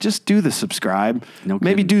just do the subscribe. No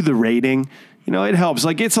Maybe kidding. do the rating. You know, it helps.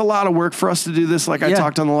 Like, it's a lot of work for us to do this. Like I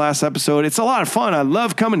talked on the last episode. It's a lot of fun. I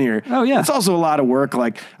love coming here. Oh, yeah. It's also a lot of work.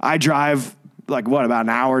 Like, I drive, about an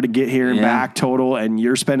hour to get here and back total, and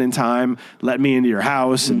you're spending time letting me into your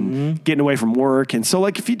house and getting away from work. And so,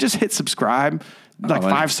 like, if you just hit subscribe,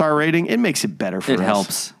 5-star rating, it makes it better for us. It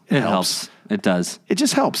helps. It helps. It does. It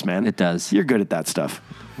just helps, man. It does. You're good at that stuff.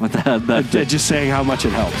 With that Just saying how much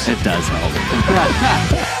it helps. It does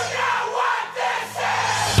help.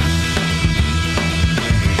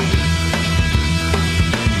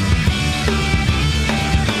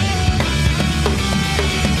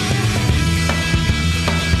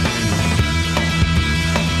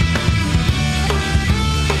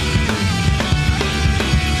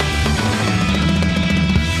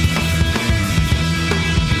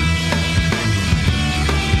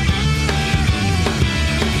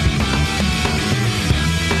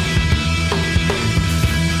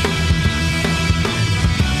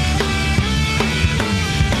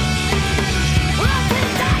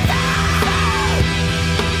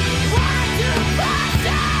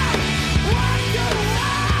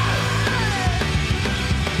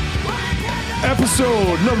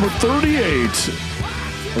 Episode number 38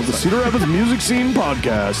 of the Cedar Rapids Music Scene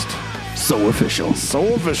Podcast. So official.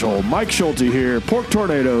 So official. Mike Schulte here. Pork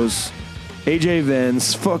Tornadoes. AJ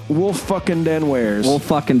Vince. Wolf fucking Den Wares. Wolf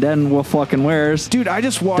fucking Wares. Dude, I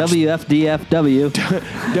just watched WFDFW.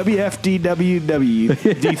 WFDWW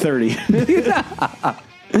D30.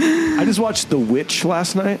 I just watched The Witch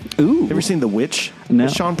last night. Ooh. Ever seen The Witch? No.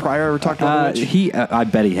 Has Sean Pryor ever talked about The Witch? I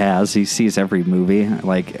bet he has. He sees every movie,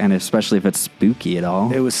 and especially if it's spooky at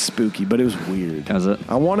all. It was spooky, but it was weird. Was it?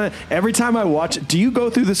 Every time I watch it, do you go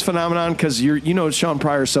through this phenomenon? Because you know Sean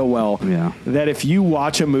Pryor so well. Yeah. That if you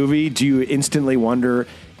watch a movie, do you instantly wonder,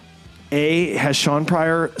 A, has Sean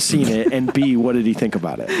Pryor seen it? And B, what did he think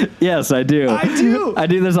about it? Yes, I do. I do. I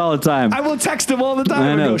do this all the time. I will text him all the time.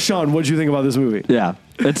 I know. Go, Sean, what did you think about this movie? Yeah.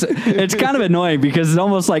 It's kind of annoying because it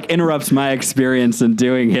almost like interrupts my experience in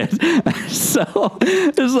doing it. So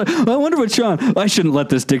it's like, I wonder what Sean. I shouldn't let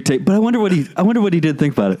this dictate, but I wonder what he did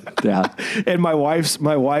think about it. Yeah. And my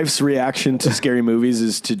wife's reaction to scary movies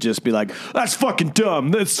is to just be like, "That's fucking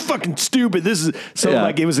dumb. That's fucking stupid. This is so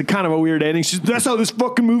like it was a kind of a weird ending. She's, that's how this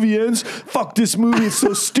fucking movie ends. Fuck this movie. It's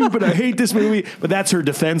so stupid. I hate this movie." But that's her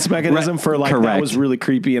defense mechanism for like Correct. that was really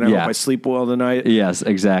creepy, and I hope I sleep well tonight. Yes,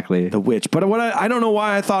 exactly. The Witch. But what I don't know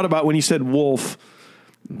why I thought about when you said wolf,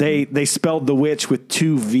 they spelled The Witch with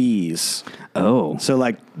 2 V's. Oh. So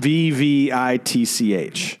like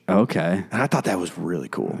VVITCH. Okay. And I thought that was really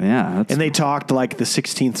cool. Yeah. And they talked like the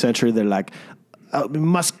 16th century. They're like,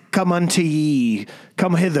 must come unto ye,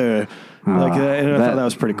 come hither. And I thought that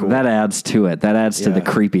was pretty cool. That adds to it. That adds to the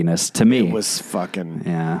creepiness to me. It was fucking.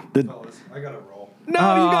 Yeah. I gotta roll. No,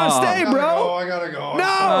 you gotta stay, bro. I gotta go.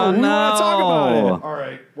 No, we want to talk about it. All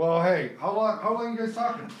right. Well, hey, how long you guys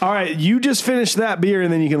talking? All right, you just finish that beer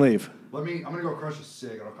and then you can leave. I'm gonna go crush a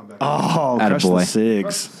cig and I'll come back. Oh, crush the Attaboy. Crush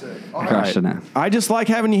cigs. the cig. Crushing it. I just like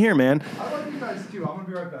having you here, man. I like you guys too. I'm gonna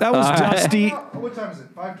be right back. That was Dusty. What time is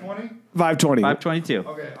it? 5:20? 5:20. 522.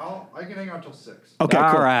 Okay, I can hang out till 6. Okay,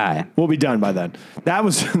 All cool. right. We'll be done by then. That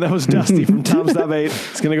was Dusty from Tom's Top 8.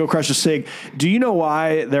 It's going to go crush a cig. Do you know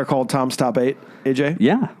why they're called Tom's Top 8, AJ?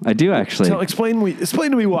 Yeah, I do actually. Explain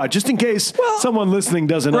to me why, just in case someone listening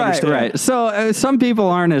doesn't understand. Right. So some people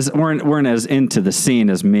weren't as into the scene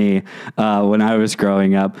as me when I was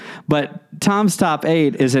growing up. But Tom's Top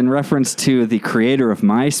 8 is in reference to the creator of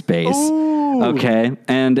MySpace. Ooh. Okay,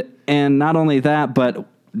 and not only that, but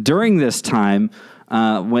during this time,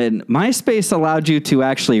 when MySpace allowed you to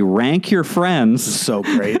actually rank your friends, So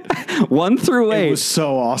great. 1 through 8. It was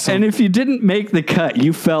so awesome. And if you didn't make the cut,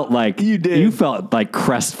 you felt like you felt like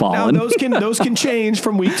crestfallen. Now, those can change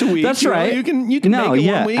from week to week. That's right. You can make it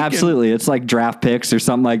 1 week. Absolutely. It's like draft picks or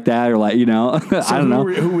something like that, or like I don't know.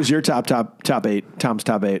 Who was your top 8? Tom's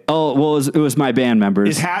Top 8. Oh well, it was my band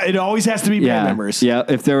members. It always has to be band members. Yeah.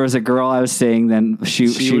 If there was a girl I was seeing, then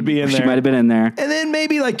she would be in there. She might have been in there. And then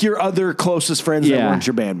maybe like your other closest friends that weren't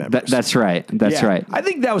your band members. That's right. That's right. I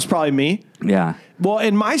think that was probably me. Yeah. Well,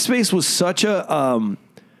 and MySpace was such a.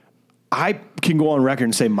 I can go on record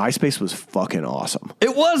and say MySpace was fucking awesome.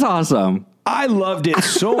 It was awesome. I loved it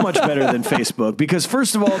so much better than Facebook because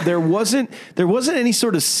first of all, there wasn't any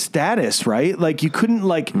sort of status, right? Like you couldn't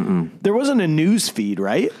there wasn't a news feed,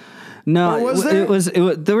 right? No, Or was there? it was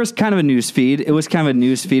there was kind of a news feed. It was kind of a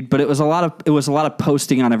news feed, but it was a lot of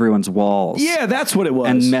posting on everyone's walls. Yeah, that's what it was.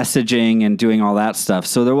 And messaging and doing all that stuff.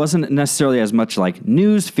 So there wasn't necessarily as much like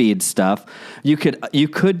news feed stuff. You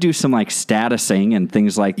could do some like statusing and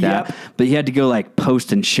things like that, Yep. but you had to go like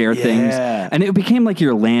post and share things, and it became like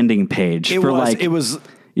your landing page It was.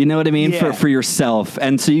 You know what I mean? Yeah. For yourself.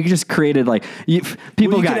 And so you just created like,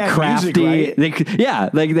 people you got could add crafty. music,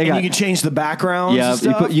 right? They got, You can change the backgrounds. yeah, and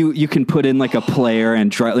stuff. you can put in like a player and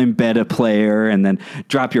embed a player and then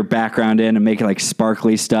drop your background in and make it like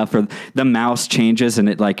sparkly stuff, or the mouse changes and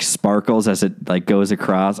it like sparkles as it like goes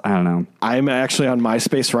across. I don't know. I'm actually on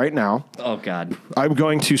MySpace right now. Oh God. I'm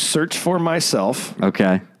going to search for myself.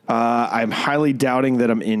 Okay. I'm highly doubting that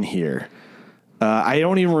I'm in here. I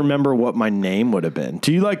don't even remember what my name would have been.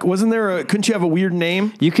 Do you couldn't you have a weird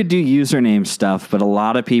name? You could do username stuff, but a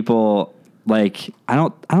lot of people like, I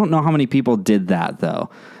don't know how many people did that though.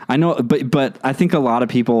 I know, but I think a lot of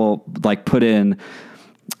people like put in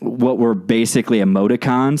what were basically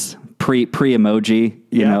emoticons, pre-emoji,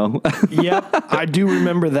 you know? Yep. I do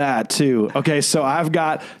remember that too. Okay. So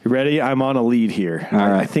you ready? I'm on a lead here. All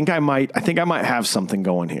right. I think I might have something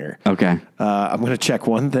going here. Okay. I'm going to check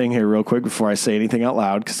one thing here real quick before I say anything out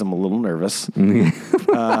loud, cause I'm a little nervous.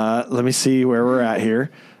 Let me see where we're at here.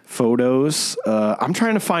 Photos. I'm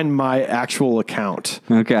trying to find my actual account.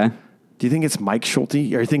 Okay. Do you think it's Mike Schulte, or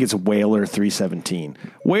do you think it's Whaler 317?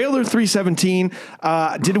 Whaler 317.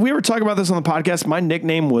 Did we ever talk about this on the podcast? My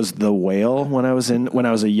nickname was the Whale when I was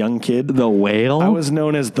a young kid. The Whale? I was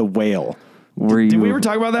known as the Whale. Did we ever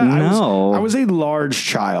talk about that? No. I was a large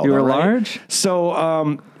child. You were all right? large?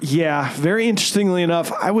 So, yeah, very interestingly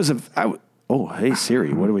enough, oh, hey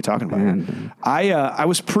Siri, what are we talking about? Man. I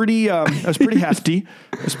was pretty hefty.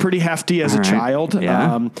 I was pretty hefty as a child.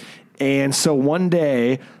 Yeah. And so one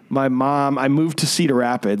day, I moved to Cedar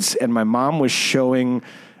Rapids, and my mom was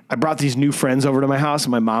I brought these new friends over to my house,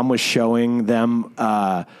 and my mom was showing them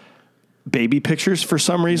baby pictures for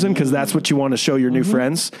some reason, because that's what you want to show your new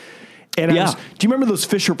friends. And do you remember those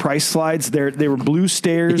Fisher-Price slides? They were blue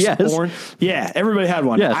stairs. Yes. Orange. Yeah, everybody had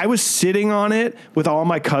one. Yes. I was sitting on it with all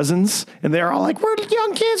my cousins, and they're all like, we're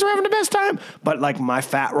young kids, we're having the best time. But like my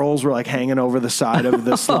fat rolls were like hanging over the side of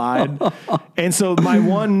the slide. And so my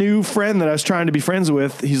one new friend that I was trying to be friends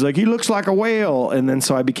with, he's like, he looks like a whale. And then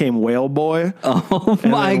so I became Whale Boy. Oh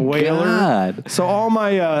my God. So all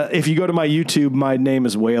my, if you go to my YouTube, my name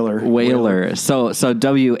is Whaler. Whaler. So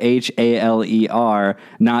WHALER,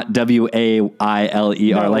 not WAILER,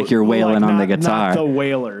 like you're wailing on the guitar. Not the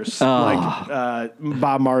Whalers. Like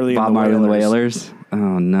Bob Marley Bob and the Marley and the Wailers. Wailers.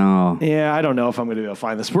 Oh no. Yeah, I don't know if I'm going to be able to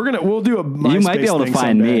find this. We'll do a MySpace. You might be able to thing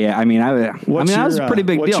find someday. me. I mean, I was a pretty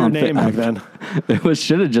big what's deal. Your on name back then? It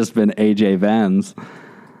should have just been AJ Vens.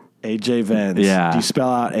 AJ Vens. Yeah. Do you spell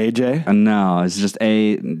out AJ? No, it's just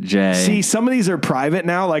AJ. See, some of these are private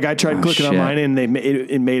now. Like I tried clicking on mine and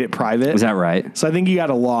it made it private. Is that right? So I think you got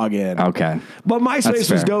to log in. Okay. But MySpace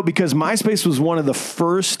That's was fair. dope because MySpace was one of the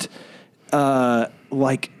first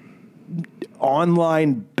like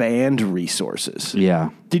online band resources.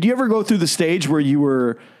 Yeah. Did you ever go through the stage where you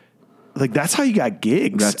were like, that's how you got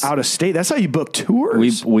gigs out of state? That's how you booked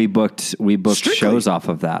tours. We booked Strictly. shows off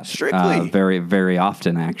of that. Strictly. Very, very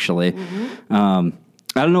often, actually. I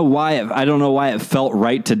don't know why it felt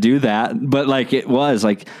right to do that, but like it was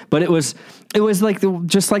like, but it was like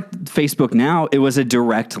just like Facebook now, it was a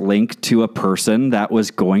direct link to a person that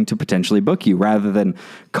was going to potentially book you rather than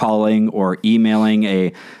calling or emailing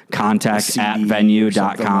a contact at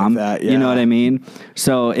venue.com. Like that, yeah. You know what I mean?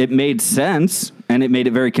 So it made sense and it made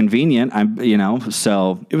it very convenient.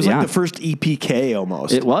 So it was like the first EPK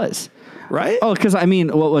almost. It was. Right? Oh, because I mean,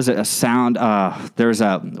 what was it? A sound.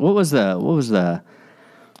 What was the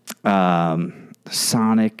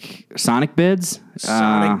Sonic bids?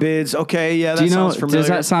 Sonic bids. Okay, yeah, that sounds familiar. Does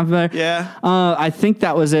that sound familiar? Yeah. I think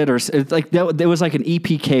that was it, or it's like that. It was like an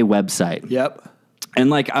EPK website. Yep. And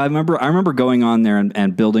like I remember going on there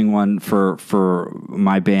and building one for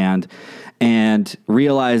my band, and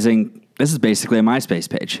realizing this is basically a MySpace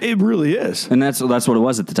page. It really is. And that's what it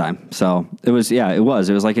was at the time. So it was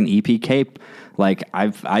like an EPK. Like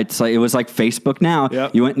it was like Facebook now.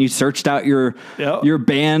 Yep. You went and you searched out your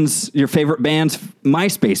favorite band's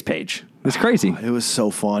MySpace page. It's crazy. It was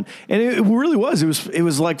so fun. And it really was. It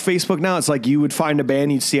was like Facebook now. It's like you would find a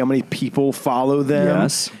band, you'd see how many people follow them.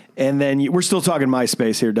 Yes. And then we're still talking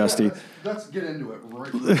MySpace here, Dusty. Yeah, let's get into it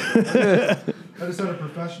right now. I just had a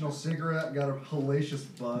professional cigarette, got a hellacious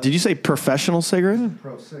buzz. Did you say professional cigarette?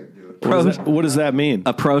 Pro cig, dude. What does that mean?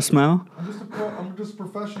 A pro smell? I'm just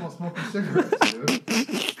professional at smoking cigarettes, dude.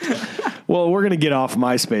 Well, we're going to get off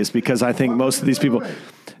MySpace because I think most of these people...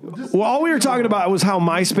 Well, all we were talking about was how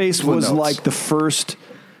MySpace was like the first.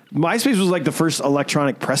 MySpace was like the first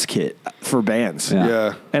electronic press kit for bands.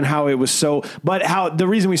 Yeah. And how it was so, but how the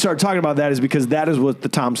reason we started talking about that is because that is what the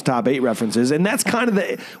Tom's Top 8 reference is. And that's kind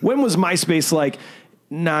of when was MySpace like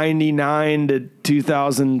 99 to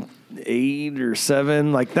 2008 or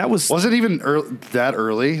 7? Like that was it even that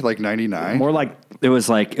early? Like 99? more like, It was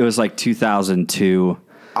like 2002.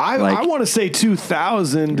 I want to say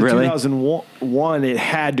 2000 to Really? 2001. It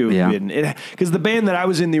had to have been because the band that I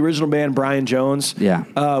was in, the original band, Brian Jones.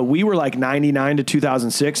 Yeah. We were like 99 to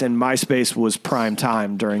 2006, and MySpace was prime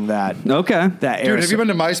time during that. Okay. That era. Dude, have you been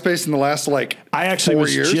to MySpace in the last like I actually 4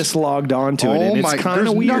 was years? just logged on to it, and it's kind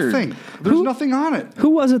of weird. There's nothing on it.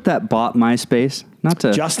 Who was it that bought MySpace? Not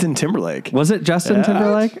to Justin Timberlake. Was it Justin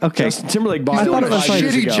Timberlake? Okay. Justin Timberlake bought He's it doing like a 5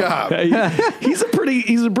 years shitty ago. job.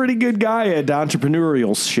 He's a pretty good guy at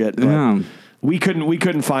entrepreneurial shit. But Yeah. we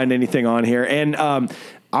couldn't find anything on here. And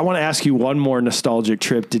I want to ask you one more nostalgic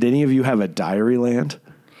trip. Did any of you have a Diaryland?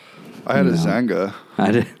 I had a Zanga. I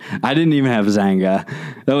didn't even have Zanga.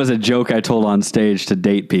 That was a joke I told on stage to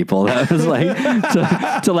date people. That was like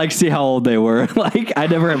to like see how old they were. Like I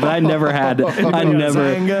never had. I never.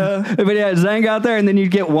 Zanga. But yeah, Zanga out there, and then you'd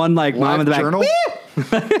get one like mom in the back. Journal?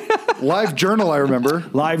 Live Journal, I remember.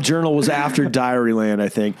 Live Journal was after Diaryland, I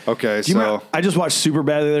think. Okay, Do you remember- I just watched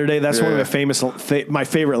Superbad the other day. That's one of the my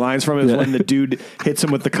favorite lines from it is when the dude hits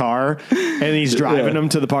him with the car and he's driving him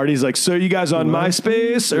to the party. He's like, "So you guys on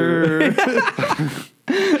MySpace or?"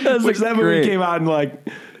 Which that movie came out in like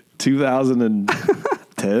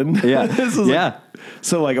 2010. Yeah, This was yeah. like-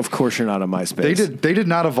 so like, of course you're not on MySpace. They did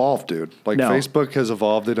not evolve, dude. Like No. Facebook has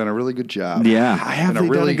evolved. They've done a really good job. Yeah. Have In they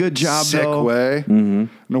a really done a good job sick though? way. In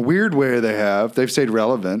a weird way, they've stayed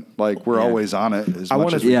relevant. Like we're always on it. As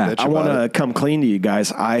much as we bitch I want about to it. come clean to you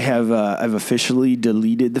guys. I've officially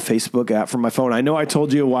deleted the Facebook app from my phone. I know I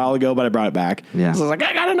told you a while ago, but I brought it back. Yeah. So I was like,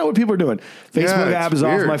 I gotta know what people are doing. Facebook it's app is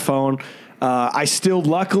off weird. my phone. I still,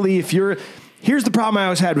 luckily, here's the problem I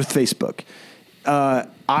always had with Facebook.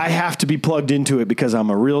 I have to be plugged into it because I'm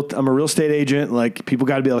a real estate agent. Like people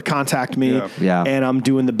got to be able to contact me. Yeah. And I'm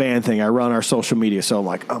doing the band thing. I run our social media. So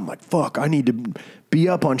I'm like, fuck, I need to be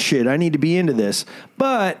up on shit. I need to be into this.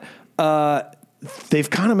 But, they've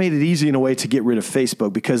kind of made it easy in a way to get rid of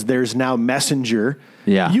Facebook because there's now Messenger.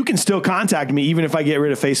 Yeah. You can still contact me even if I get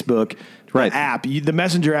rid of Facebook. Right. The app, the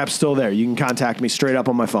Messenger app's still there. You can contact me straight up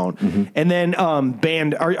on my phone. Mm-hmm. And then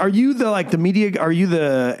band, are you the media, are you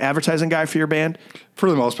the advertising guy for your band? For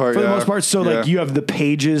the most part, For the most part. So like you have the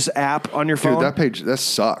Pages app on your phone. Dude, that page, that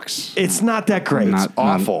sucks. It's not that great. Not- It's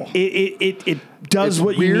awful. It does It's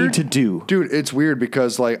what you need to do. Dude, it's weird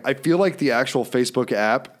because like I feel like the actual Facebook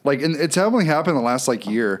app, like, and it's only happened the last like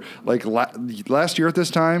year. Like last year at this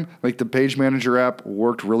time, like the Page Manager app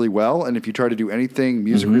worked really well, and if you try to do anything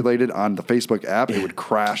music related on the Facebook app, it would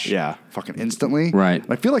crash, fucking instantly. Right.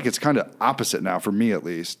 And I feel like it's kind of opposite now for me at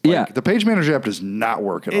least. Like, Yeah. the Page Manager app does not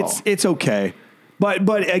work at all. It's okay.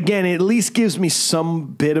 But again, it at least gives me some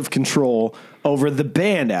bit of control over the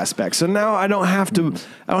band aspect. So now I don't have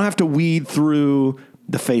to weed through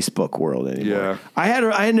the Facebook world anymore. Yeah. I had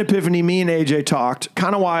an epiphany. Me and AJ talked.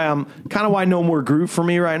 Kind of why no more group for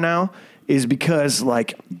me right now is because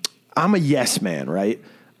like I'm a yes man, right?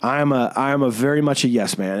 I am a very much a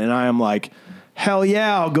yes man, and I am like, hell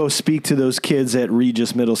yeah, I'll go speak to those kids at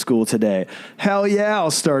Regis Middle School today. Hell yeah, I'll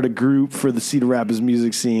start a group for the Cedar Rapids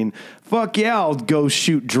music scene. Fuck yeah, I'll go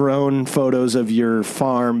shoot drone photos of your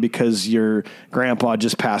farm because your grandpa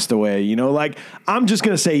just passed away. You know, like I'm just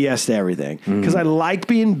going to say yes to everything because I like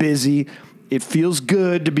being busy. It feels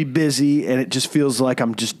good to be busy, and it just feels like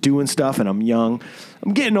I'm just doing stuff, and I'm young.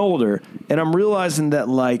 I'm getting older, and I'm realizing that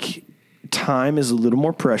like time is a little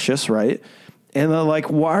more precious, right? And they're like,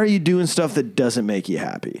 why are you doing stuff that doesn't make you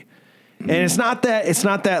happy? And it's not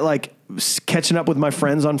that like catching up with my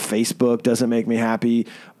friends on Facebook doesn't make me happy,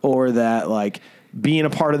 or that like being a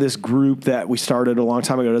part of this group that we started a long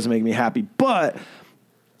time ago doesn't make me happy. But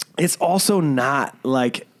it's also not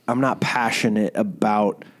like I'm not passionate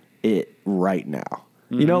about it right now.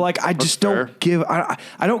 You know, like I just don't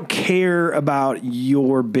I don't care about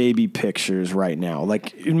your baby pictures right now.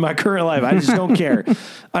 Like in my current life, I just don't care.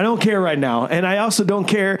 I don't care right now. And I also don't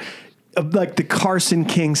care like the Carson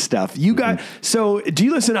King stuff. You got, so do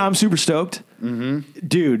you listen to I'm Super Stoked?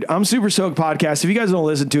 Dude, I'm Super Stoked podcast. If you guys don't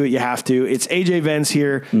listen to it, you have to. It's AJ Vence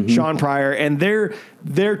here, Sean Pryor, and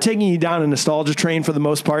they're taking you down a nostalgia train for the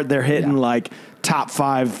most part. They're hitting like top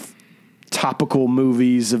 5 topical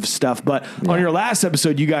movies of stuff. But on your last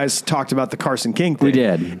episode, you guys talked about the Carson King thing. We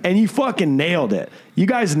did. And you fucking nailed it. You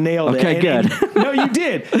guys nailed it. Okay, good. No, you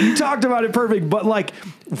did. You talked about it perfect. But like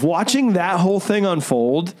watching that whole thing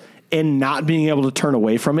unfold and not being able to turn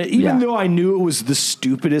away from it, even though I knew it was the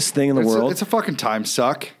stupidest thing in the world. It's a fucking time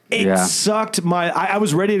suck. It sucked I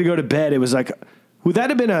was ready to go to bed. It was like, would that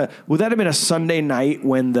have been a Sunday night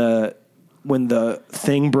when the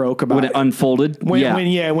thing broke about when it unfolded? When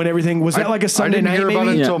everything was that like a Sunday night? I didn't hear about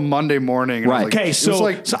it maybe? until Monday morning. Right. Like, Okay, so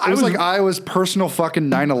it was like I was personal fucking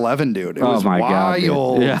 9/11, dude. It was my wild.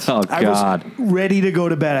 God, dude. Yeah. Oh I God. was ready to go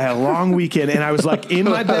to bed. I had a long weekend, and I was like in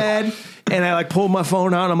my bed, and I like pulled my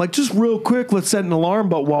phone out. And I'm like, just real quick, let's set an alarm.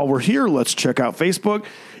 But while we're here, let's check out Facebook.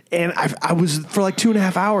 And I was for like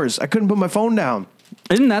 2.5 hours. I couldn't put my phone down.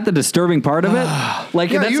 Isn't that the disturbing part of it? Like,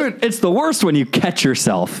 it's the worst when you catch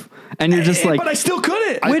yourself and you're just like, but I still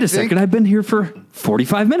couldn't. Wait a second, I've been here for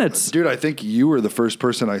 45 minutes. Dude, I think you were the first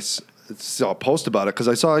person I saw post about it because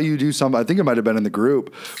I saw you do some. I think it might have been in the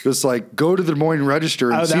group. Just like go to the Des Moines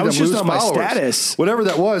Register and see them lose on my followers. status. Whatever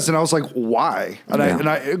that was, and I was like, why? And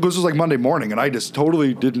it was like Monday morning, and I just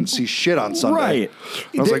totally didn't see shit on Sunday. Right.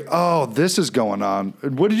 And I was like, oh, this is going on.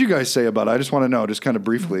 What did you guys say about it? I just want to know, just kind of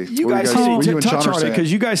briefly. You guys touch on it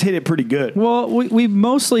because you guys hit it pretty good. Well, we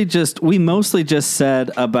mostly just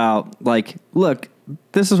said about like, look,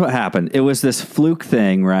 this is what happened. It was this fluke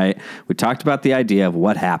thing, right? We talked about the idea of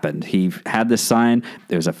what happened. He had this sign.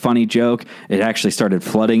 There was a funny joke. It actually started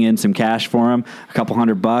flooding in some cash for him, a couple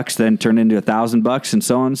 $100, then turned into $1,000 and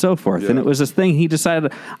so on and so forth. Yeah. And it was this thing. He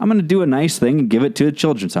decided, I'm going to do a nice thing and give it to a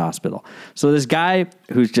children's hospital. So this guy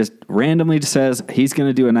who's just randomly says he's going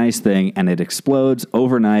to do a nice thing and it explodes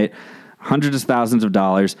overnight, hundreds of thousands of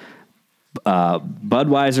dollars.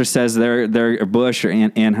 Budweiser says they're Bush or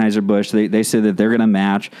Anheuser-Busch. They say that they're going to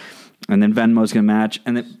match, and then Venmo's going to match.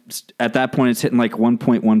 And at that point, it's hitting like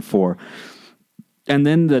 1.14. And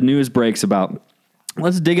then the news breaks about,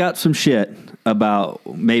 let's dig out some shit about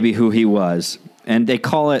maybe who he was. And they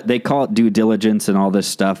call it due diligence and all this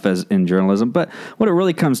stuff as in journalism. But what it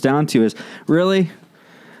really comes down to is, really,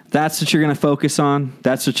 that's what you're going to focus on.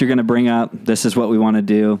 That's what you're going to bring up. This is what we want to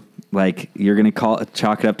do. Like, you're going to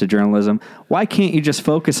chalk it up to journalism. Why can't you just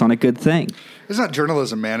focus on a good thing? It's not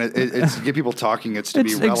journalism, man. It's to get people talking. It's to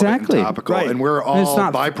be relevant exactly and topical. Right. And we're all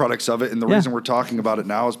byproducts of it. And the reason we're talking about it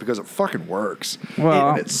now is because it fucking works.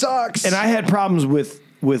 Well, it sucks. And I had problems with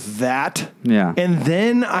that. Yeah. And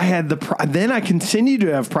then I had then I continued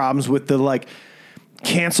to have problems with the like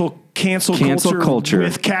cancel culture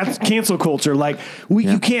with cancel culture. Like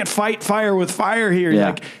you can't fight fire with fire here. Yeah.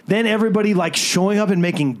 Like then everybody like showing up and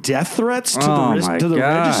making death threats to the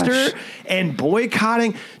register and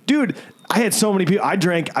boycotting. Dude, I had so many people. I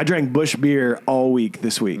drank Busch beer all week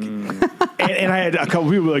this week, and I had a couple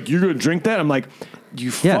people like, "You're going to drink that?" I'm like, "You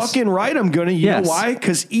fucking right, I'm going to." You know why?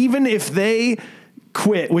 Because even if they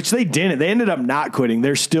quit, which they didn't. They ended up not quitting.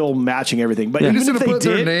 They're still matching everything. But even if they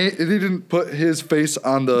did, they didn't put his face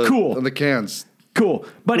on the cans. Cool.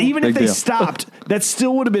 But even if they stopped, that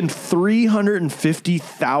still would have been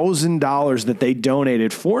 $350,000 that they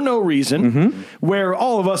donated for no reason, where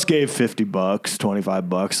all of us gave $50,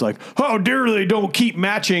 $25. Like, how dare they don't keep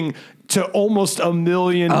matching to almost $1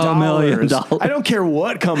 million. I don't care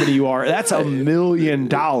what company you are. That's $1 million.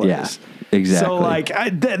 Yeah. Exactly. So, like,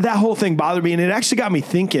 that whole thing bothered me, and it actually got me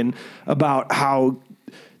thinking about how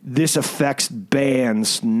this affects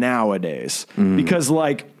bands nowadays. Because,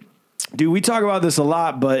 like, dude, we talk about this a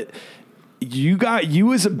lot, but you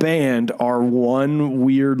as a band are one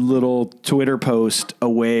weird little Twitter post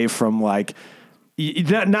away from, like,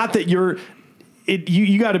 not that you're...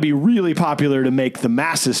 You got to be really popular to make the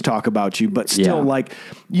masses talk about you, but still, like,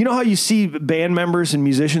 you know how you see band members and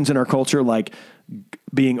musicians in our culture, like,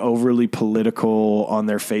 being overly political on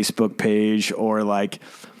their Facebook page or like,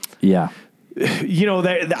 you know,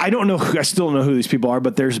 I don't know. I still don't know who these people are,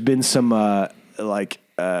 but there's been some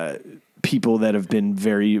people that have been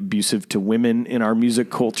very abusive to women in our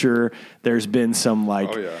music culture. There's been some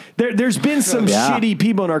there's been some shitty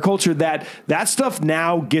people in our culture that stuff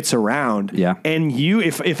now gets around. Yeah. And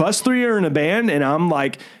if us three are in a band and I'm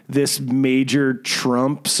like this major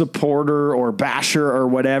Trump supporter or basher or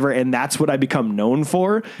whatever, and that's what I become known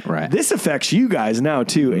for. Right. This affects you guys now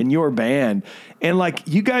too in your band. And like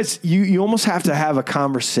you guys, you almost have to have a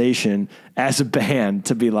conversation as a band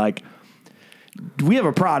to be like, we have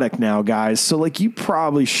a product now, guys. So like, you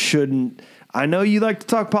probably shouldn't. I know you like to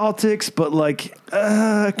talk politics, but like,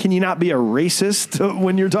 can you not be a racist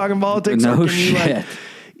when you're talking politics? No or can shit. You like,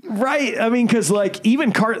 right? I mean, because like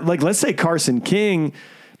even let's say Carson King,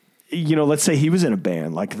 you know, let's say he was in a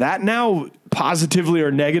band like that. Now positively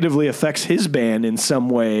or negatively affects his band in some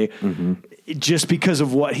way just because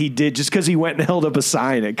of what he did, just because he went and held up a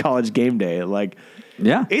sign at college game day. Like,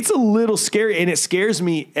 Yeah. it's a little scary, and it scares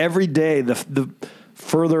me every day. The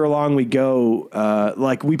further along we go,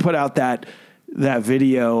 like we put out that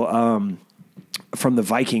video from the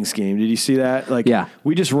Vikings game. Did you see that? Like, Yeah.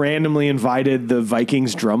 we just randomly invited the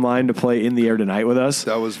Vikings drumline to play In the Air Tonight with us.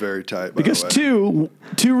 That was very tight. Because two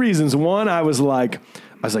reasons. One, I was like,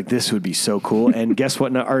 this would be so cool. And guess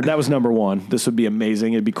what? Or that was number one. This would be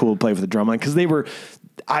amazing. It'd be cool to play with the drumline because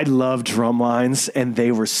I love drum lines and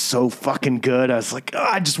they were so fucking good. I was like,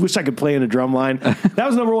 I just wish I could play in a drum line. That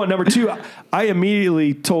was number one. Number two, I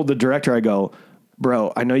immediately told the director, I go,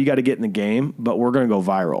 bro, I know you got to get in the game, but we're going to go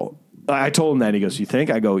viral. I told him that. He goes, you think?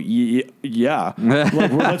 I go, yeah. Like, well,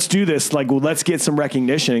 let's do this. Like, well, let's get some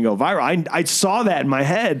recognition and go viral. I saw that in my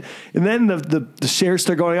head. And then the shares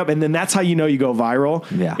start going up. And then that's how you know you go viral.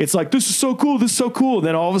 Yeah. It's like, this is so cool. This is so cool. And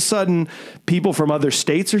then all of a sudden, people from other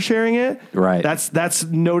states are sharing it. Right. That's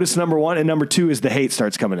notice number one. And number two is the hate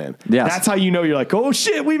starts coming in. Yes. That's how you know you're like, oh,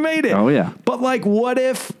 shit, we made it. Oh, yeah. But, like, what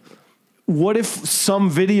if some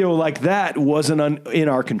video like that wasn't in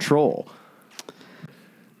our control?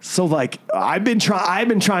 So, like, I've been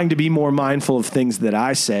trying to be more mindful of things that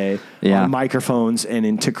I say on microphones and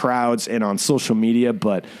into crowds and on social media.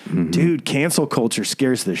 But, dude, cancel culture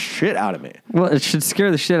scares the shit out of me. Well, it should scare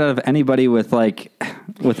the shit out of anybody with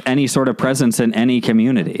any sort of presence in any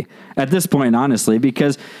community at this point, honestly,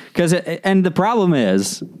 because the problem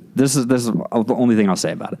is, this is the only thing I'll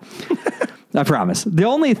say about it. I promise. The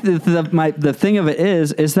only the thing of it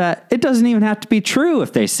is that it doesn't even have to be true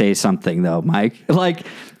if they say something, though, Mike. Like,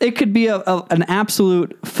 it could be an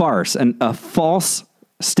absolute farce and a false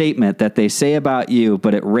statement that they say about you,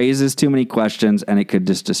 but it raises too many questions and it could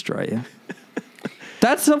just destroy you.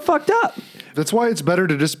 That's so fucked up. That's why it's better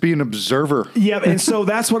to just be an observer. Yeah, and so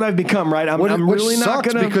that's what I've become, right? I'm really not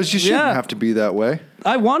going to... because you shouldn't have to be that way.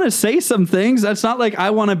 I want to say some things. That's not like I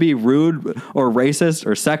want to be rude or racist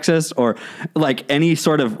or sexist or like any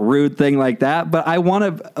sort of rude thing like that. But I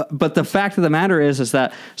want to. But the fact of the matter is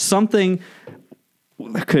that something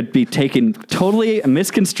could be taken totally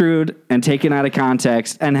misconstrued and taken out of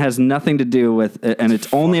context and has nothing to do with it, and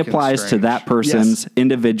it only applies to that person's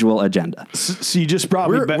individual agenda. So you just brought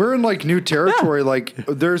me back. We're in like new territory. Like,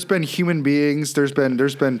 there's been human beings, there's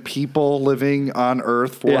been people living on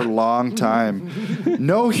Earth for a long time.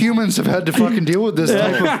 No humans have had to fucking deal with this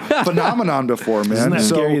type of phenomenon before, man. Isn't that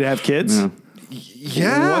scary to have kids?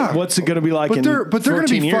 Yeah. What's it going to be like but they're going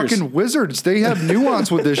to be years? fucking wizards. They have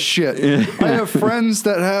nuance with this shit. I have friends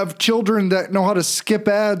that have children that know how to skip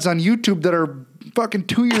ads on YouTube that are fucking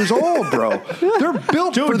 2 years old, bro. They're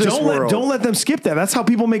built for this world. Don't let them skip that. That's how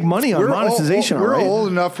people make money on monetization. We're right? old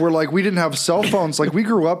enough where, like, we didn't have cell phones. Like, we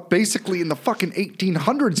grew up basically in the fucking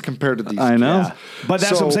 1800s compared to these I know. Yeah. But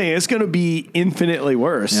that's what I'm saying. It's going to be infinitely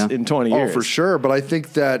worse in 20 years. Oh, for sure. But I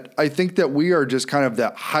think that we are just kind of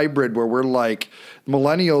that hybrid where we're like,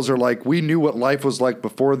 millennials are like, we knew what life was like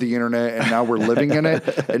before the internet, and now we're living in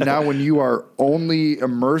it. And now when you are only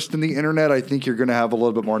immersed in the internet, I think you're going to have a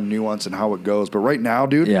little bit more nuance in how it goes. But right now,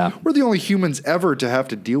 dude, we're the only humans ever to have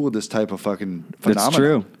to deal with this type of fucking phenomenon. That's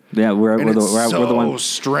true. Yeah, we're the one.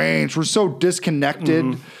 Strange. We're so disconnected.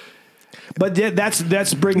 Mm-hmm. But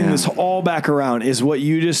that's bringing this all back around is what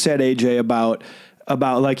you just said, AJ,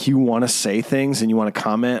 about like you want to say things and you want to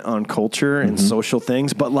comment on culture and social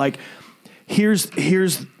things, but like here's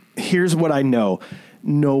what I know.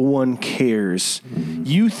 No one cares.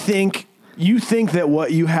 You think that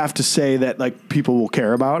what you have to say that like people will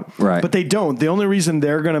care about, right? But they don't. The only reason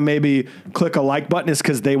they're going to maybe click a like button is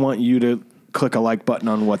because they want you to click a like button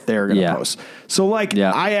on what they're going to post. So like,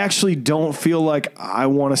 I actually don't feel like I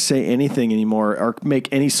want to say anything anymore or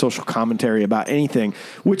make any social commentary about anything,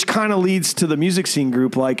 which kind of leads to the music scene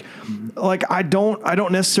group. Like I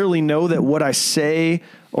don't necessarily know that what I say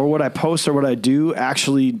or what I post or what I do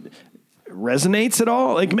actually resonates at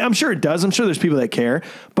all. Like, I'm sure it does. I'm sure there's people that care,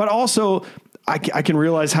 but also I can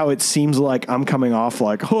realize how it seems like I'm coming off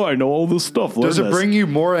like, oh, I know all this stuff. Does it bring you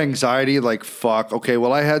more anxiety? Like, fuck, okay,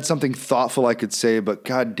 well, I had something thoughtful I could say, but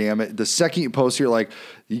God damn it. The second you post, you're like,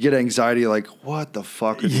 you get anxiety, like, what the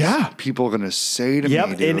fuck are these people going to say to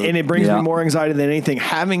me, dude? And it brings me more anxiety than anything,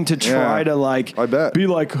 having to try to like, I bet. Be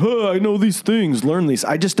like, I know these things, learn these.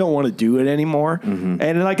 I just don't want to do it anymore.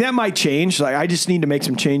 And like, that might change. Like, I just need to make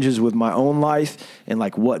some changes with my own life and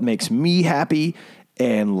like what makes me happy,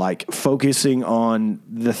 and like focusing on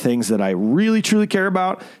the things that I really truly care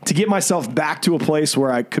about to get myself back to a place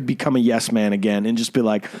where I could become a yes man again and just be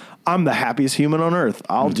like, I'm the happiest human on earth.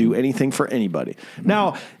 I'll do anything for anybody.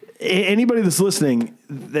 Now, anybody that's listening,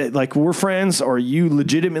 that like we're friends or you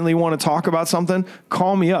legitimately want to talk about something,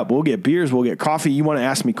 call me up. We'll get beers. We'll get coffee. You want to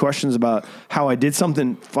ask me questions about how I did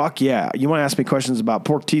something? Fuck yeah. You want to ask me questions about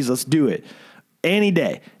pork teas? Let's do it. Any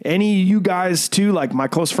day. Any of you guys too, like my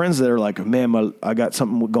close friends that are like, man, I got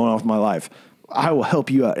something going on with my life. I will help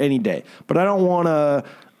you out any day. But I don't want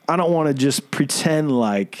to just pretend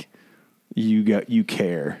like you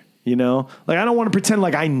care. You know, like I don't want to pretend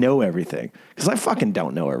like I know everything because I fucking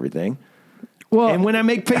don't know everything. Well, and when I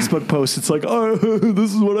make Facebook posts, it's like, oh,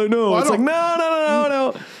 this is what I know. It's like,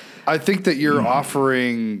 no. I think that you're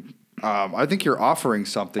offering. I think you're offering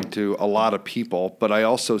something to a lot of people, but I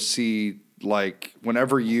also see like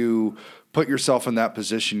whenever you put yourself in that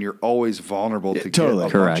position, you're always vulnerable to get a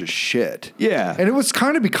bunch of shit. Yeah. And it was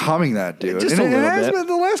kind of becoming that, dude. Just and a little it has bit. been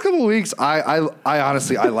the last couple of weeks. I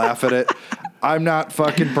honestly, I laugh at it. I'm not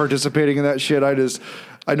fucking participating in that shit.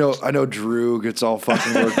 I know Drew gets all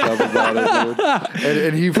fucking worked up about it, dude.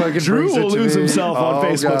 And he fucking Drew brings it will to lose me. himself on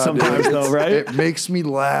Facebook sometimes, dude. though, right? It makes me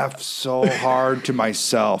laugh so hard to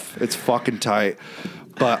myself. It's fucking tight.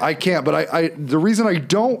 But I can't. But I the reason I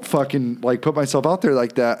don't fucking like put myself out there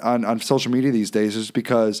like that on social media these days is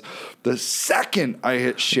because the second I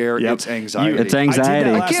hit share, it's anxiety. It's anxiety. I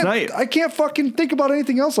did that last night. I can't fucking think about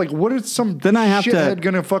anything else. Like, what is some Then I have shithead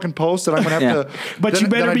gonna fucking post that I'm gonna have to? But then- you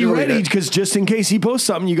better then I be delete ready it. because just in case he posts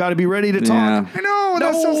something, you got to be ready to talk. Yeah. I know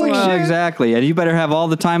that sounds like Well, shit. exactly. And you better have all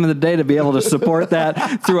the time of the day to be able to support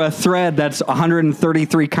that through a thread that's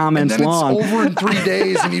 133 And comments then long. it's over in 3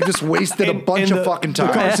 days, and you just wasted a bunch of fucking The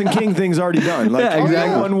time. Carson King thing's already done. Like, Yeah,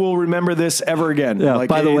 exactly. no one will remember this ever again. Yeah. Like,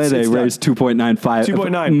 By the way, they raised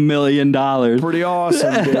 $2.95 million. Pretty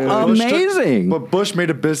awesome, dude. Amazing. But Bush made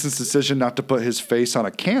a business decision not to put his face on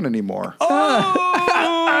a can anymore.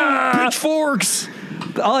 Oh, pitchforks.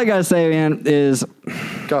 All I gotta say, man, is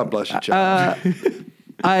God bless you, Chad.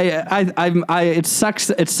 it sucks.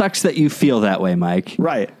 It sucks that you feel that way, Mike.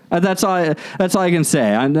 Right. That's all I can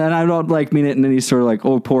say. And I don't like mean it in any sort of like,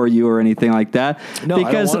 oh, poor you or anything like that. No, I don't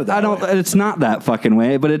because want it that way. It's not that fucking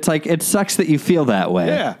way. But it's like it sucks that you feel that way,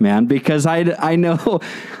 Yeah. man. Because I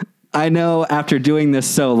know after doing this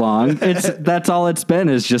so long, that's all it's been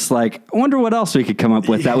is just like, I wonder what else we could come up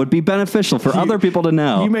with that would be beneficial for other people to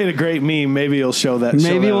know. You made a great meme. Maybe you'll show that.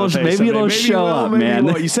 Maybe show that on maybe Facebook. it'll show it will, up, maybe man. it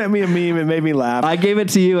won't. You sent me a meme. It made me laugh. I gave it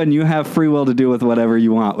to you, and you have free will to do with whatever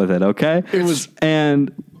you want with it. Okay,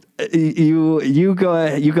 and you go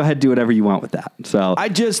ahead, and do whatever you want with that. So I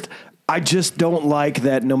just don't like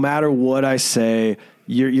that. No matter what I say,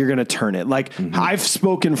 you're going to turn it. Like I've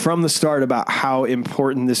spoken from the start about how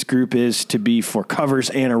important this group is to be for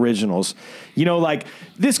covers and originals. You know, like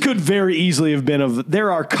this could very easily have been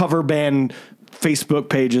there are cover band Facebook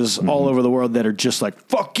pages all over the world that are just like,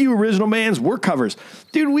 fuck you, original bands, we're covers.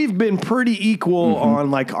 Dude, we've been pretty equal on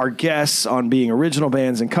like our guests on being original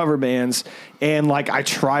bands and cover bands. And like, I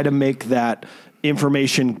try to make that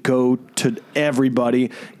information go to everybody.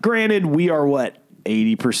 Granted, we are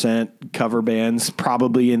 80% cover bands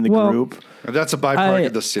probably in the group. That's a byproduct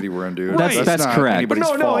of the city we're in, dude. That's not correct. anybody's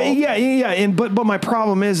fault. Yeah. And but my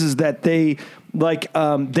problem is that they like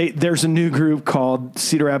there's a new group called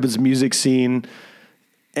Cedar Rapids Music Scene,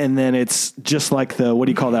 and then it's just like the what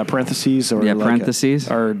do you call that, parentheses or parentheses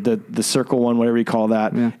or the circle one, whatever you call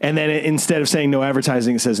that. Yeah. And then instead of saying no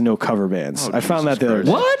advertising, it says no cover bands. I found that the other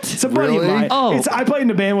day. What? It's a buddy of mine. I played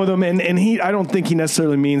in a band with him, and I don't think he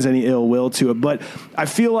necessarily means any ill will to it, but I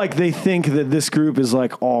feel like they think that this group is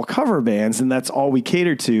like all cover bands, and that's all we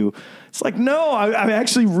cater to. It's like, no, I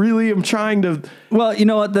actually really am trying to. Well, you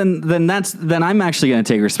know what? Then I'm actually going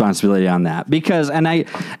to take responsibility on that because,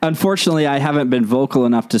 unfortunately, I haven't been vocal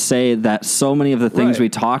enough to say that so many of the things we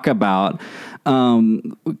talk about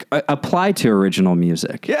apply to original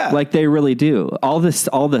music. Yeah, like they really do. All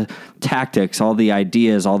the tactics, all the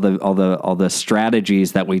ideas, all the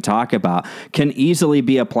strategies that we talk about can easily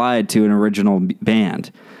be applied to an original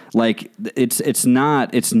band. Like it's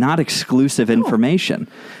not exclusive information.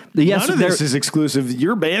 Yes, none of this is exclusive.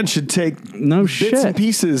 Your band should take bits and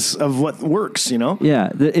pieces of what works, you know?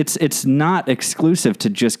 Yeah, it's not exclusive to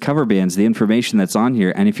just cover bands, the information that's on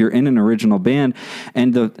here. And if you're in an original band,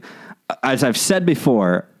 and as I've said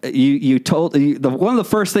before, you told one of the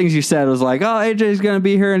first things you said was like, "Oh, AJ's going to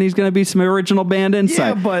be here and he's going to be some original band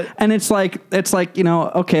insight." Yeah, and it's like you know,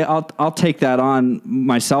 okay, I'll take that on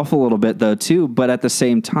myself a little bit though too. But at the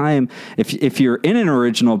same time, if you're in an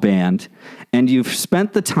original band and you've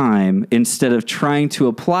spent the time instead of trying to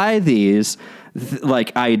apply these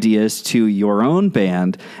like ideas to your own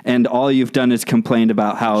band, and all you've done is complained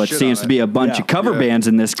about how it seems to be a bunch of cover bands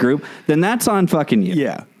in this group, then that's on fucking you.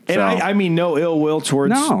 Yeah. And So- I mean, no ill will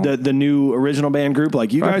towards No. the new original band group.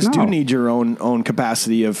 Like, you guys do no. need your own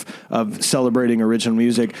capacity of celebrating original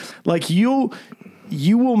music. Like, you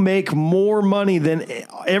will make more money than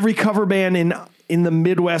every cover band in the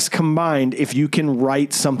Midwest combined if you can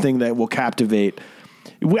write something that will captivate.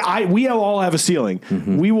 We all have a ceiling.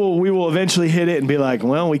 Mm-hmm. We will eventually hit it and be like,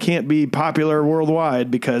 well, we can't be popular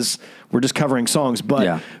worldwide because we're just covering songs.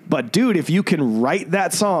 But dude, if you can write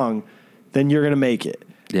that song, then you're going to make it.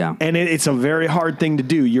 Yeah. And it's a very hard thing to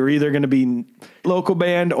do. You're either going to be local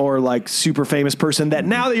band or like super famous person that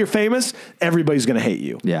now that you're famous, everybody's going to hate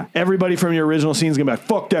you. Yeah. Everybody from your original scene is going to be like,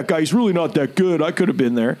 fuck that guy. He's really not that good. I could have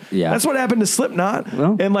been there. Yeah. That's what happened to Slipknot.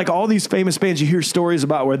 Well. And like all these famous bands, you hear stories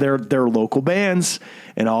about where they're local bands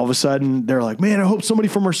and all of a sudden they're like, man, I hope somebody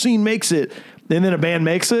from our scene makes it. And then a band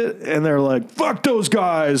makes it, and they're like, "Fuck those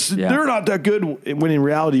guys! Yeah. They're not that good." When in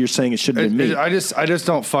reality, you're saying it should have been me. I just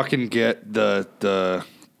don't fucking get the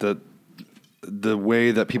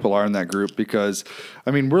way that people are in that group, because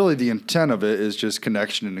I mean, really, the intent of it is just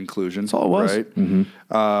connection and inclusion. That's all it was. Right?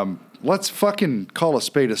 Mm-hmm. Let's fucking call a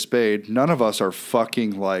spade a spade. None of us are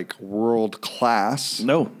fucking like world class.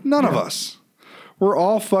 No. None of us. We're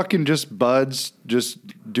all fucking just buds, just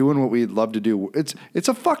doing what we love to do. It's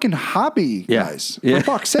a fucking hobby, guys. For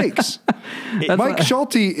fuck's sakes. Mike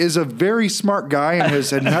Schulte is a very smart guy and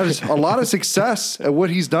has a lot of success at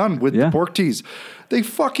what he's done with the Pork Tees. They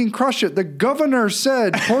fucking crush it. The governor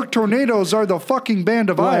said Pork Tornadoes are the fucking band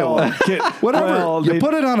of Iowa. Whatever. You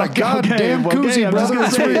put it on a goddamn koozie, brother.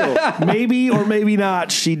 It's real. Maybe or maybe not.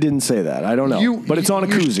 She didn't say that. I don't know. But it's on a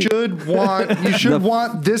koozie. You should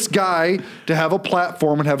want this guy to have a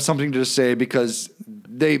platform and have something to say, because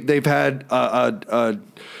they've had a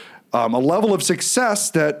level of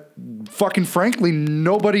success that fucking frankly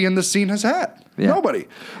nobody in the scene has had. Nobody.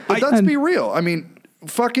 But let's be real. I mean,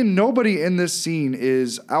 fucking nobody in this scene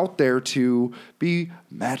is out there to be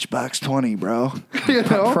Matchbox 20, bro. You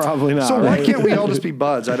know? Probably not. So right? why can't we all just be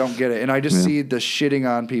buds? I don't get it. And I just see the shitting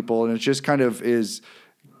on people, and it just kind of is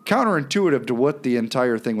counterintuitive to what the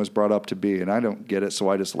entire thing was brought up to be, and I don't get it, so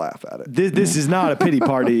I just laugh at it. This is not a pity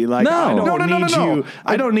party. Like, I don't need you.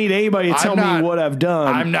 I don't need anybody to tell me what I've done.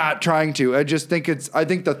 I'm not trying to. I just think I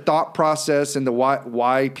think the thought process and the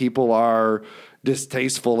why people are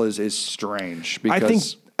distasteful is strange.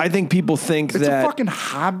 Because I think people think it's that a fucking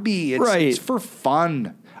hobby. It's for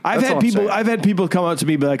fun. I've had people come up to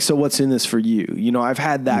me and be like, so what's in this for you? You know, I've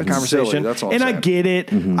had that conversation. Silly, that's all and I'm I saying. get it.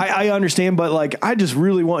 Mm-hmm. I understand, but like, I just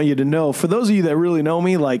really want you to know, for those of you that really know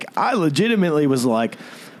me, like, I legitimately was like,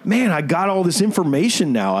 man, I got all this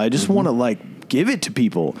information now. I just want to like give it to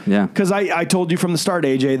people. Yeah. Cause I told you from the start,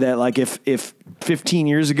 AJ, that like if 15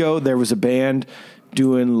 years ago there was a band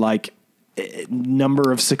doing like level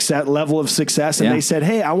of success, and they said,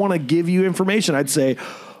 hey, I want to give you information, I'd say,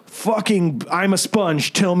 fucking, I'm a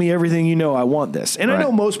sponge. Tell me everything you know. I want this. And I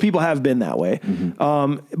know most people have been that way.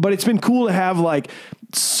 Mm-hmm. But it's been cool to have like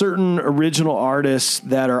certain original artists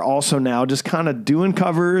that are also now just kind of doing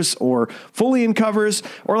covers or fully in covers,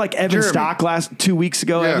 or like Evan Stock 2 weeks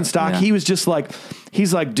ago. Evan Stock, he was just like,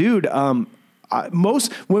 he's like, dude, when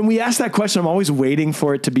we ask that question, I'm always waiting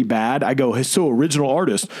for it to be bad. I go, hey, so original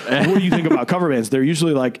artist, what do you think about cover bands? They're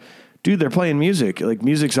usually like, dude, they're playing music. Like,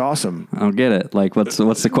 music's awesome. I don't get it. Like, what's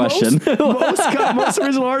the question? Most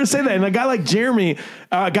original artists say that. And a guy like Jeremy,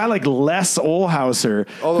 a guy like Les Olhauser,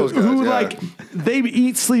 all those guys, who like, they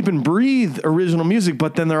eat, sleep, and breathe original music,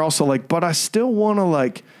 but then they're also like, but I still want to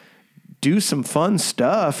like do some fun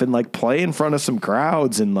stuff and like play in front of some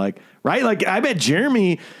crowds and like, right? Like, I bet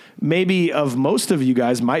Jeremy, maybe of most of you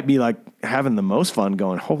guys, might be like having the most fun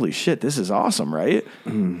going, holy shit, this is awesome, right?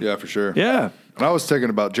 Yeah, for sure. Yeah. And I was thinking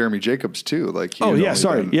about Jeremy Jacobs too. Like, yeah.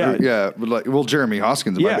 Jeremy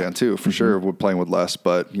Hoskins in my band too, for sure. We're playing with Les,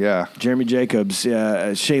 but yeah, Jeremy Jacobs.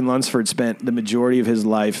 Shane Lunsford spent the majority of his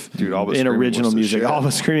life in original music. All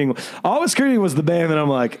But Screaming was the band that I'm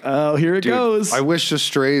like, oh, here it goes. I wish the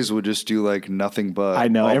Strays would just do like nothing but. I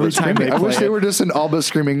know, every time they play I wish they it. were just an All But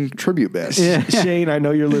Screaming tribute band. Shane, I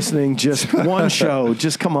know you're listening. Just one show.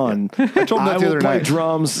 Just come on. I told him that the other will play night.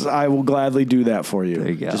 Drums. I will gladly do that for you. There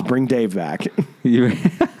you go. Just bring Dave back.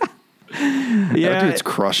 That dude's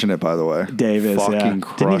crushing it, by the way. Dave is, fucking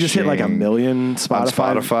crushing. Didn't he just hit like 1 million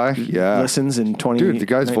Spotify listens in 20? Dude, the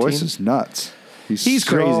guy's voice is nuts. He's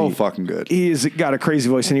so crazy. Fucking good. He's got a crazy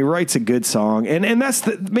voice, and he writes a good song. And that's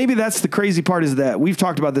maybe that's the crazy part, is that we've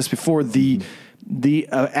talked about this before. The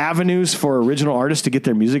avenues for original artists to get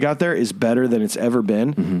their music out there is better than it's ever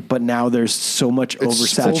been. But now there's so much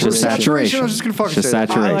oversaturation. I was just gonna fucking say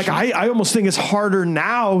that. I almost think it's harder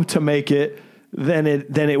now to make it than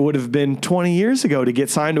it would have been 20 years ago to get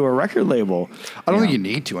signed to a record label. I don't think you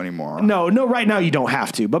need to anymore. No, right now you don't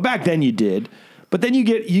have to, but back then you did. But then you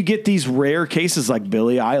get these rare cases like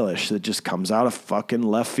Billie Eilish that just comes out of fucking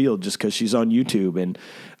left field just because she's on YouTube. And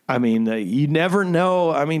I mean, you never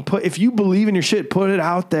know. I mean, if you believe in your shit, put it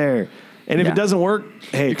out there. And if it doesn't work,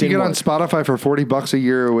 hey, you can get on Spotify for $40 a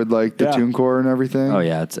year with like the TuneCore and everything. Oh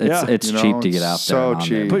yeah, it's cheap to get out so there.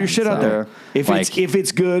 Cheap. Put your shit out there. If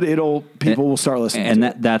it's good, people will start listening. And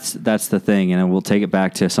that's the thing. And we'll take it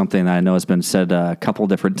back to something that I know has been said a couple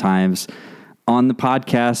different times on the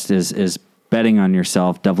podcast is betting on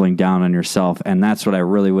yourself, doubling down on yourself. And that's what I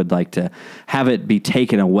really would like to have it be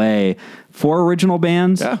taken away for original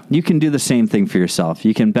bands. Yeah. You can do the same thing for yourself.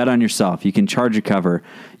 You can bet on yourself. You can charge a cover.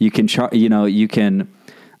 You can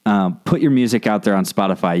put your music out there on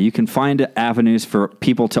Spotify. You can find avenues for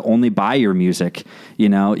people to only buy your music.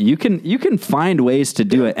 You can find ways to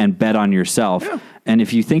do it and bet on yourself. Yeah. And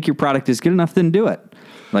if you think your product is good enough, then do it.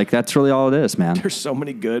 Like, that's really all it is, man. There's so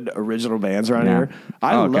many good original bands around here.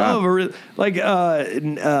 I love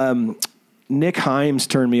Nick Himes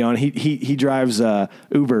turned me on. He drives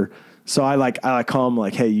Uber. So I call him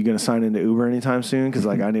like, hey, you going to sign into Uber anytime soon? Because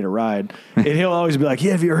I need a ride. And he'll always be like,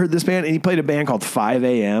 yeah, have you ever heard this band? And he played a band called 5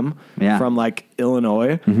 a.m. From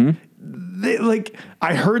Illinois. Mm-hmm.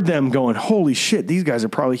 I heard them going, holy shit, these guys are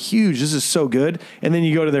probably huge. This is so good. And then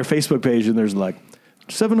you go to their Facebook page and there's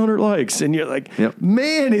 700 likes, and you're like,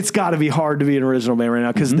 man, it's got to be hard to be an original band right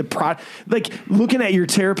now because looking at your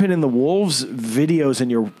Terrapin and the Wolves videos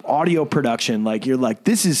and your audio production, you're like,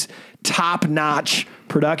 this is top notch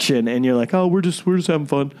production, and you're like, oh, we're just having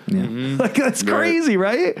fun. Yeah. Mm-hmm. That's crazy,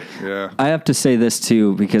 right? Yeah. I have to say this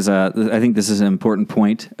too because I think this is an important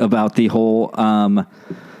point about the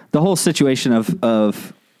whole situation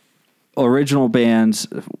of original bands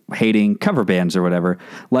hating cover bands or whatever.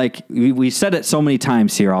 We said it so many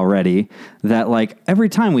times here already that every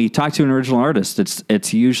time we talk to an original artist,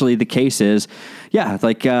 it's usually the case is,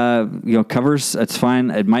 covers, it's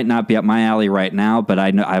fine. It might not be up my alley right now, but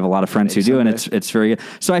I know I have a lot of friends who do, and it's very good.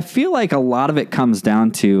 So I feel like a lot of it comes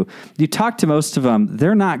down to, you talk to most of them,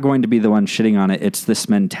 they're not going to be the one shitting on it. It's this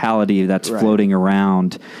mentality that's floating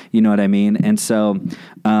around. You know what I mean? And so,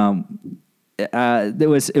 it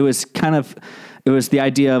was the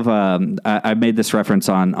idea of I made this reference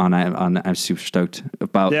on I'm super stoked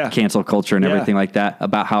about cancel culture and everything like that,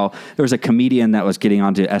 about how there was a comedian that was getting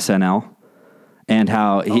onto SNL and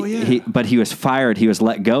how but he was fired. He was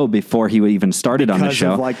let go before he even started on the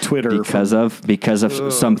show because of Twitter, because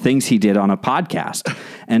of some things he did on a podcast.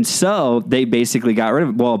 And so they basically got rid of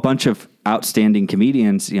it. Well, a bunch of outstanding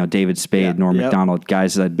comedians, David Spade, Norm Macdonald,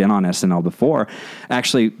 guys that had been on SNL before,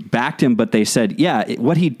 actually backed him, but they said,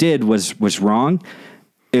 what he did was wrong.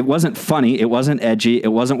 It wasn't funny. It wasn't edgy.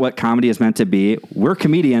 It wasn't what comedy is meant to be. We're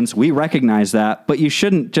comedians. We recognize that, but you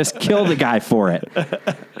shouldn't just kill the guy for it.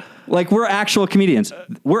 We're actual comedians.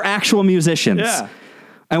 We're actual musicians. Yeah.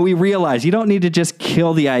 And we realize you don't need to just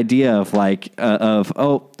kill the idea of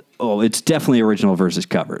it's definitely original versus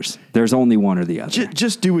covers. There's only one or the other.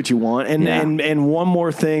 Just do what you want. And one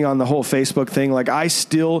more thing on the whole Facebook thing.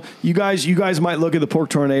 You guys might look at the Pork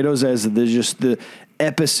Tornadoes as the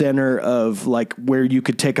epicenter of where you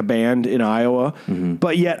could take a band in Iowa. Mm-hmm.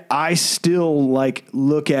 But yet I still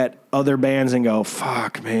look at other bands and go,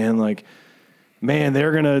 fuck, man, man,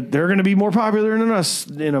 they're gonna be more popular than us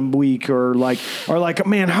in a week, or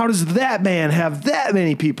man, how does that band have that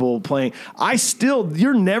many people playing?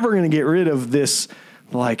 You're never gonna get rid of this.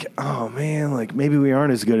 Oh man, maybe we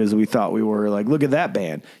aren't as good as we thought we were. Look at that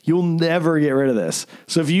band. You'll never get rid of this.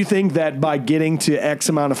 So if you think that by getting to X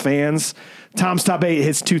amount of fans, Tom's Top 8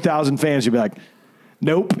 hits 2,000 fans, you'll be like,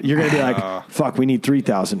 nope. You're going to be like, fuck, we need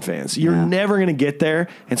 3,000 fans. You're never going to get there.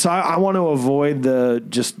 And so I want to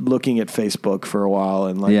avoid just looking at Facebook for a while.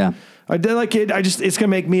 And I did it. It's going to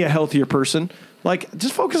make me a healthier person.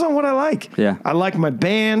 Just focus on what I like. Yeah. I like my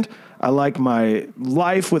band. I like my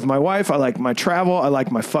life with my wife. I like my travel. I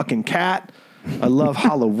like my fucking cat. I love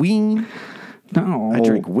Halloween. No. I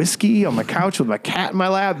drink whiskey on my couch with my cat in my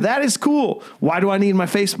lap. That is cool. Why do I need my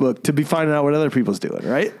Facebook to be finding out what other people's doing,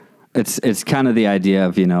 right? It's kind of the idea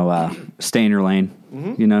of, stay in your lane.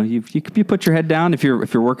 Mm-hmm. You put your head down. If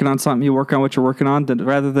you're working on something, you work on what you're working on,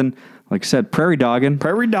 rather than, like I said, prairie dogging,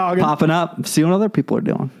 popping up, see what other people are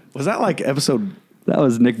doing. Was that episode? That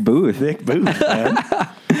was Nick Booth, man.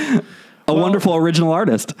 A wonderful original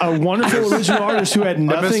artist. A wonderful original artist who had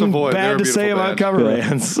nothing bad to say about cover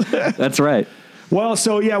bands. That's right. Well,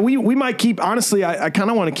 so yeah, we might keep, honestly, I kind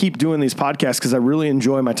of want to keep doing these podcasts because I really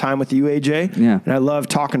enjoy my time with you, AJ. Yeah. And I love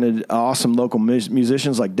talking to awesome local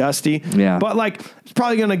musicians like Dusty. Yeah. But like, it's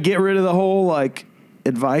probably going to get rid of the whole like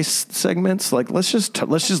advice segments. Like, let's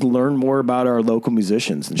just learn more about our local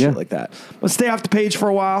musicians and shit like that. Let's stay off the page for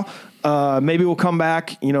a while. Maybe we'll come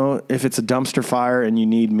back, you know, if it's a dumpster fire and you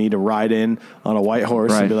need me to ride in on a white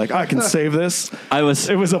horse and be like, I can save this.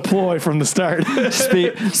 It was a ploy from the start.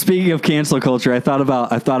 Speaking of cancel culture, I thought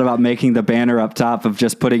about making the banner up top of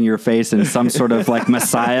just putting your face in some sort of like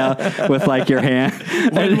Messiah with like your hand.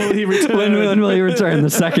 When will he return? When will he return? The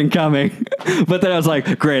second coming. But then I was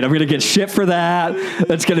like, great, I'm going to get shit for that.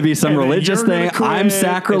 It's going to be some religious thing. I'm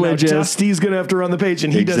sacrilegious. Dusty's going to have to run the page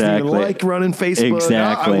and he doesn't even like running Facebook.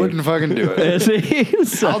 Exactly. I wouldn't fucking do it.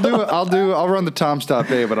 So, I'll run the Tom Stop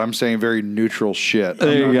A, but I'm saying very neutral shit.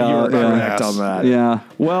 There you go. You're correct on that. Yeah.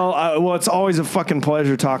 Well, it's always a fucking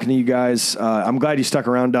pleasure talking to you guys. I'm glad you stuck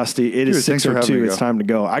around, Dusty. It is thanks for having 6:02. me, It's time to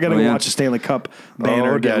go. I got to go watch the Stanley Cup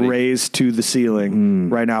banner get Daddy. raised to the ceiling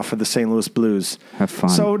right now for the St. Louis Blues. Have fun.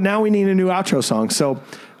 So now we need a new outro song. So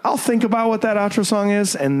I'll think about what that outro song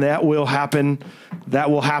is, and that will happen. That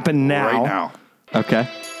will happen now. Right now. Okay.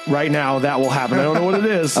 Right now, that will happen. I don't know what it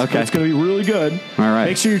is. Okay. It's going to be really good. All right.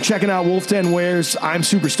 Make sure you're checking out Wolf Den Wares I'm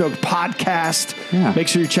Super Stoked podcast. Yeah. Make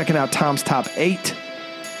sure you're checking out Tom's Top 8.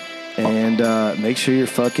 And make sure you're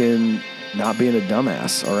fucking not being a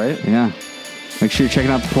dumbass, all right? Yeah. Make sure you're checking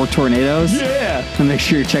out the Port Tornadoes. Yeah. And make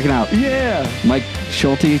sure you're checking out Mike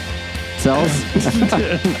Schulte Sells. All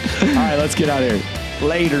right, let's get out of here.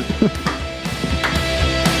 Later.